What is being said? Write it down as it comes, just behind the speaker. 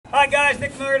Hi guys,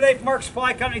 Nick Miller today from Mark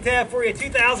Supply Company. Today I have for you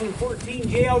 2014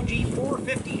 JLG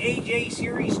 450AJ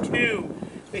Series 2.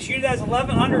 This unit has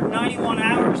 1,191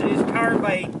 hours. It is powered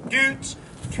by a Deutz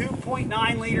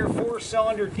 2.9 liter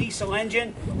 4-cylinder diesel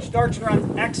engine. Starts and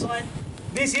runs excellent.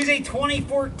 This is a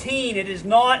 2014. It is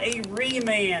not a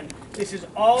reman. This is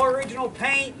all original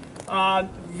paint.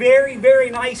 Very, very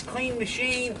nice, clean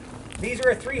machine. These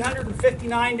are a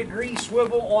 359-degree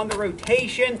swivel on the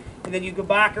rotation, and then you go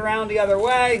back around the other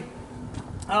way.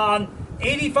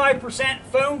 85%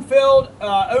 foam-filled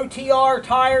OTR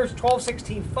tires,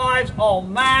 12/16/5s, all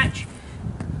match.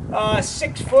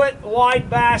 6-foot wide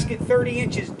basket, 30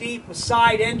 inches deep with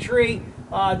side entry.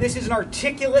 This is an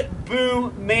articulate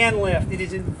boom man lift. It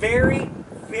is in very,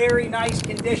 very nice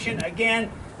condition.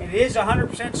 Again, it is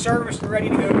 100% serviced and ready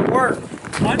to go to work.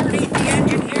 Underneath the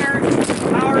engine here, it's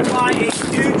powered by a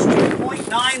Deutz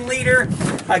 2.9 liter.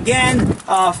 Again,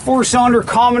 4-cylinder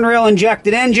common rail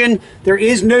injected engine. There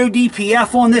is no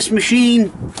DPF on this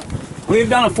machine. We've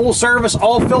done a full service.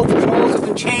 All filters and oils have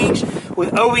been changed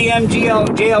with OEM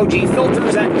JLG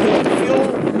filters that include fuel,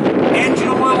 engine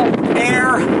oil,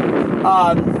 air,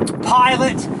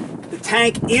 pilot, the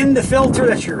tank in the filter,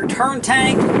 that's your return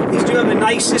tank. These do have a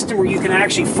nice system where you can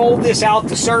actually fold this out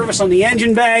to service on the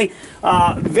engine bay.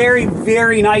 Very,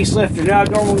 very nice lift. There's no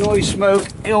abnormal noise, smoke,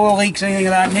 oil leaks, anything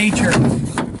of that nature.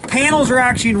 Panels are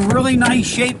actually in really nice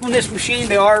shape on this machine.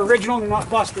 They are original, they're not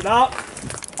busted up.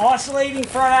 Oscillating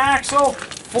front axle,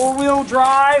 4-wheel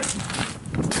drive.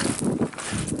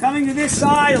 Coming to this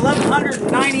side,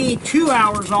 1,192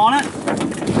 hours on it.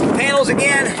 Panels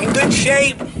again in good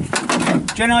shape.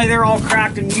 Generally they're all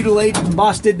cracked and mutilated and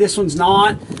busted. This one's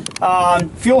not.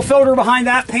 Fuel filter behind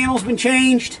that panel's been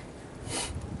changed.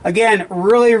 Again,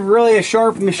 really, really a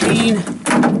sharp machine.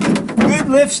 Good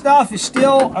lift stuff is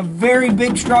still a very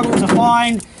big struggle to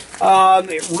find.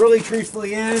 It really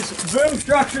truthfully is. Boom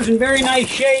structure's in very nice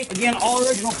shape. Again, all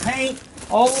original paint.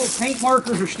 All those paint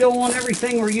markers are still on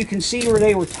everything where you can see where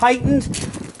they were tightened.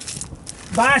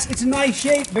 Basket's in nice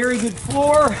shape, very good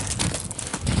floor.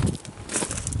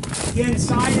 Again,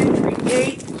 side entry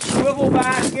gate, swivel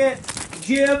basket,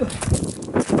 jib.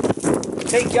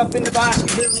 Take you up in the basket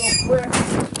here real quick.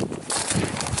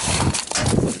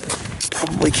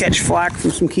 Probably catch flack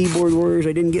from some keyboard warriors.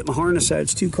 I didn't get my harness out,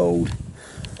 it's too cold.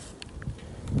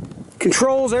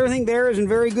 Controls, everything there is in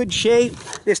very good shape.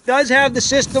 This does have the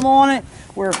system on it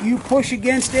where if you push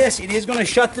against this, it is going to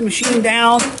shut the machine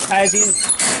down, as in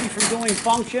from doing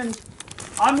functions.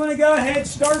 I'm going to go ahead,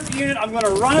 start the unit. I'm going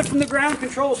to run it from the ground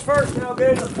controls first, and I'll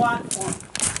go to the platform.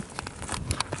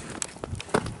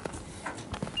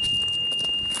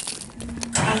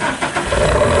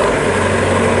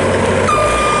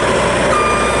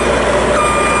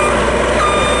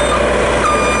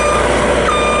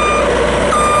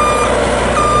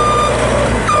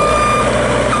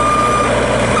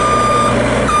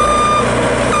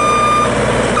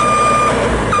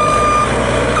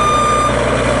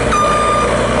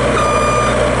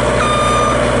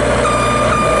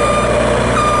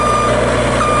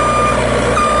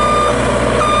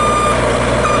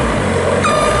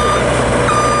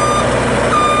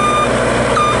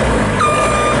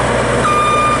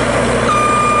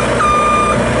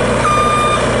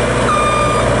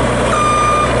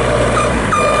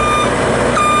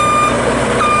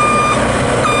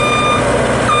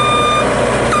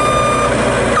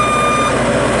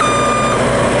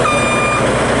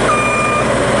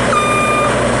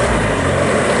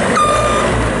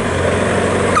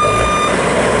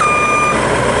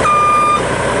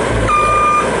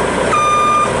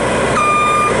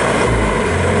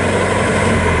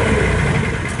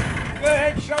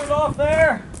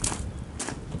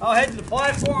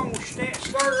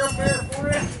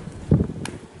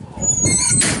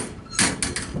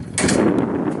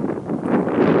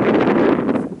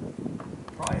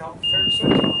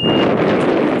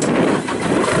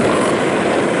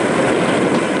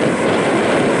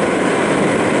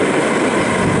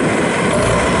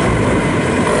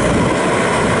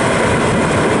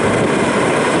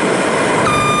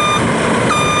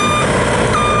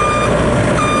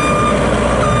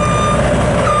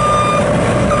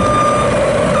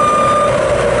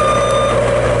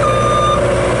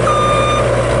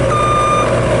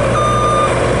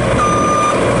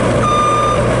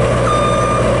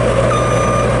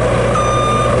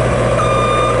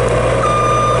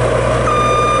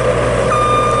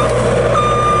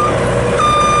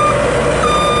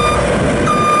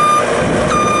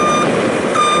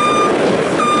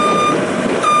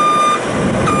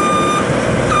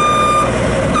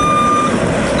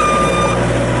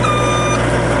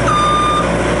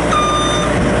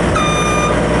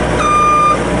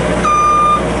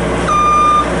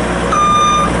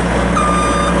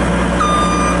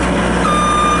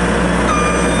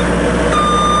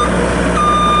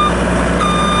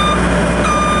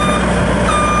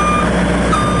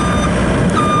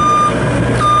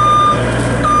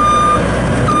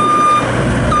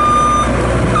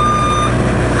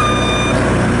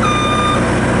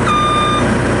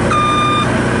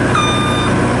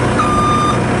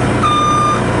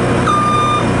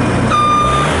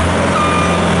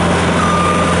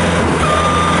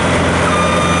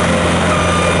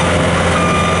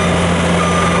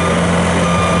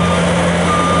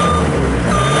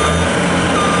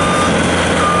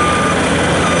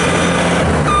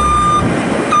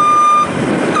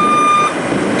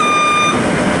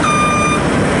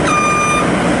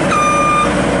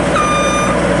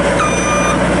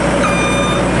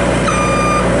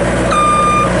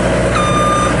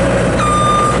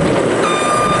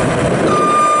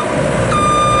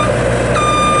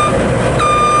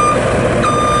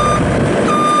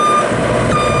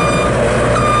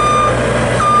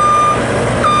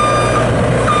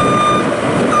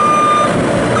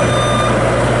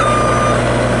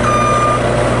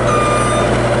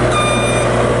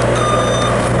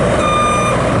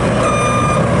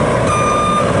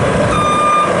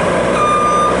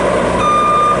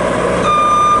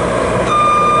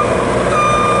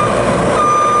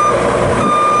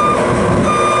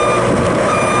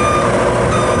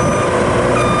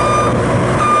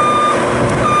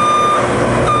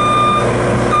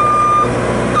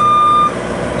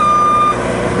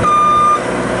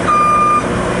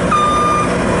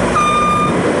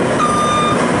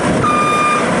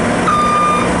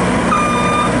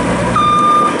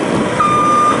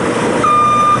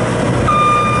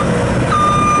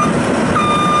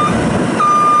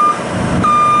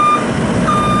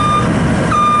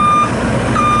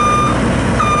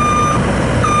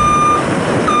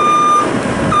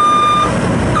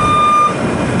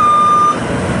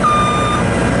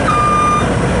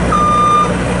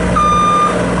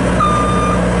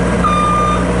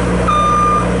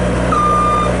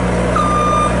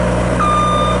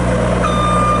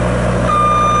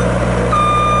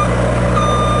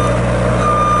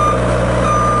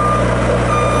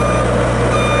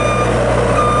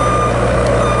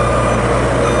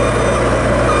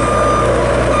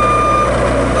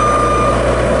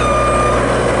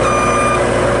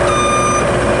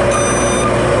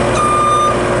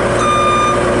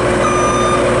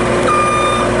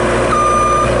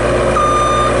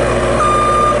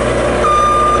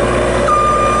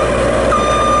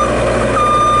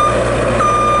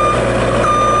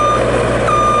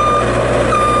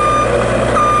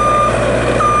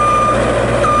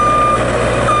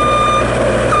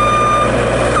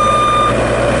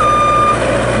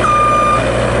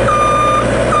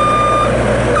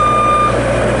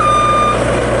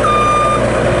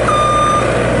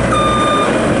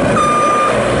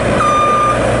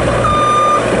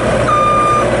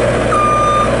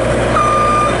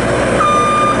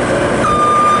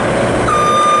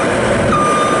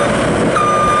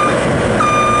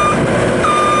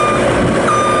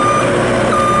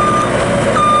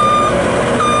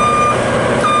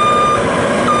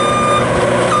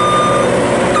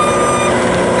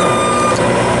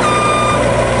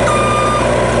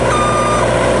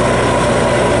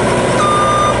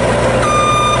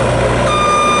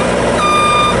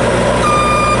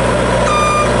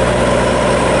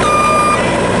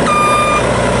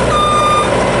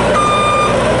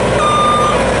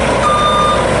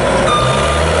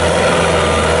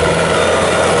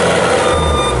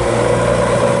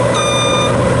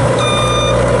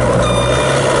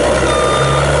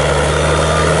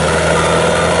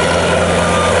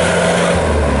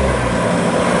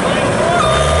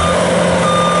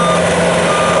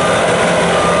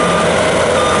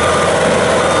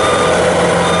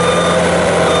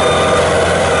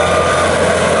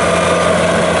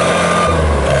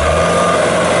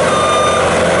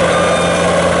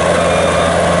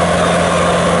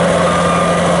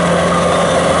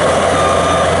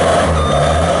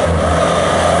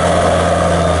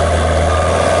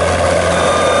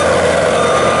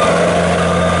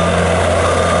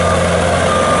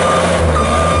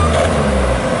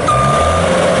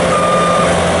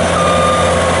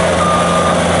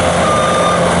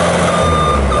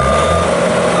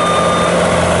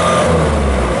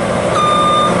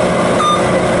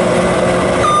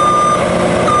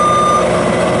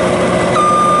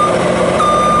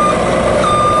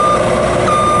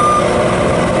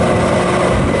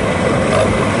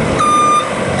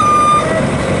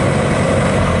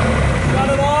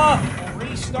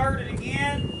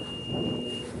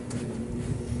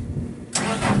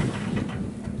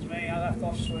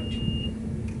 off switch.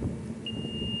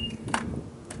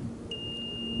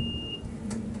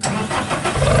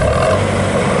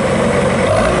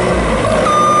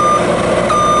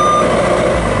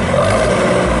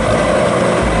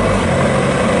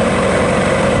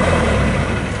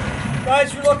 Guys,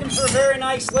 if you're looking for a very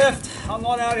nice lift, I'm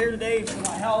not out here today for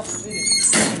my health. It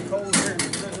is cold here and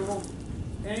miserable.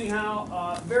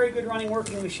 Anyhow, very good running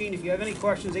working machine. If you have any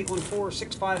questions,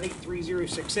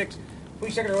 814-658-3066.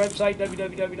 Please check out our website,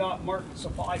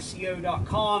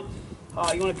 www.marksupplyco.com.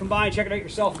 You want to come by and check it out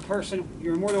yourself in person,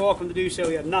 you're more than welcome to do so.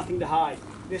 We have nothing to hide.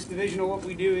 This division of what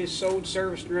we do is sold,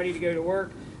 serviced, and ready to go to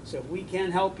work. So if we can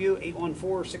help you,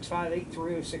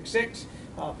 814-658-3066.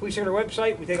 Please check out our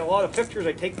website. We take a lot of pictures.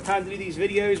 I take the time to do these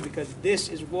videos because this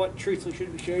is what truthfully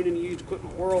should be shown in the used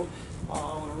equipment world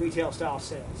on a retail style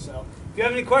sale. So if you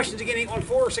have any questions, again,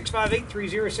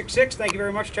 814-658-3066. Thank you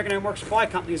very much for checking out Mark Supply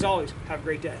Company. As always, have a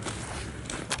great day.